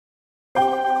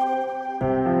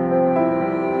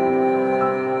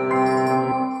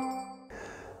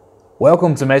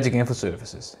Welcome to MagicInfo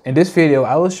Services. In this video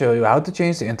I will show you how to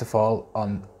change the interval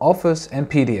on Office and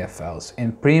PDF files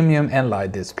in Premium and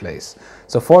Lite displays.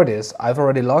 So for this I've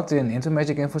already logged in into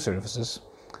MagicInfo Services.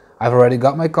 I've already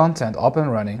got my content up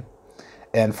and running.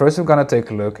 And first I'm going to take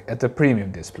a look at the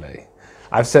Premium display.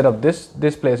 I've set up this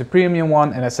display as a Premium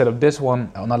one and I set up this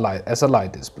one on as a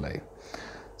Lite display.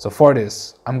 So for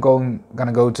this I'm going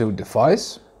to go to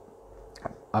Device.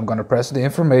 I'm going to press the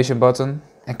information button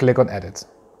and click on Edit.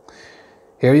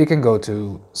 Here you can go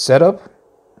to Setup,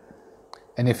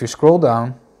 and if you scroll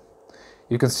down,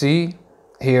 you can see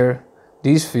here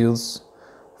these fields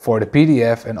for the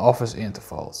PDF and Office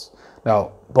intervals.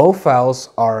 Now, both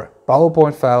files are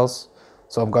PowerPoint files,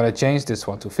 so I'm going to change this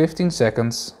one to 15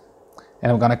 seconds,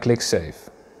 and I'm going to click Save.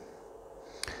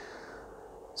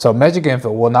 So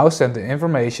MagicInfo will now send the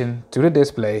information to the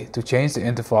display to change the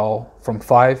interval from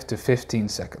 5 to 15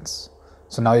 seconds.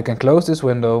 So now you can close this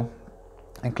window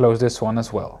and close this one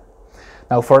as well.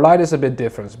 Now for Lite it's a bit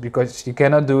different because you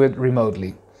cannot do it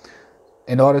remotely.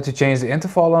 In order to change the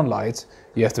interval on Lite,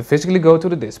 you have to physically go to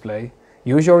the display,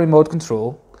 use your remote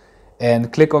control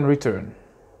and click on Return.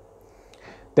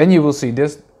 Then you will see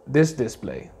this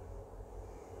display.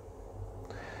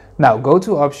 Now go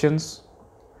to Options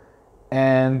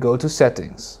and go to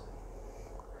Settings.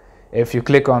 If you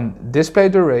click on Display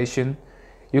Duration,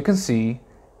 you can see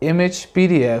Image,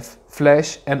 PDF,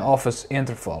 Flash and Office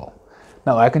interval.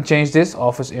 Now I can change this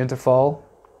Office interval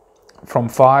from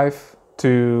 5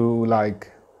 to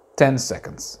like 10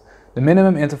 seconds. The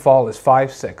minimum interval is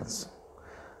 5 seconds.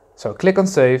 So click on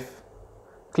Save,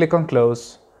 click on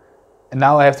Close, and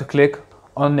now I have to click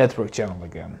on Network Channel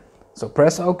again. So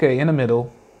press OK in the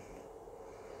middle.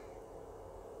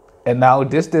 And now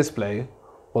this display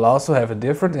will also have a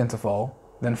different interval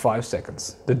than 5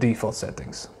 seconds, the default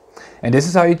settings. And this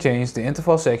is how you change the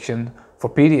interval section for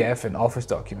PDF and Office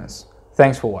documents.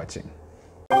 Thanks for watching.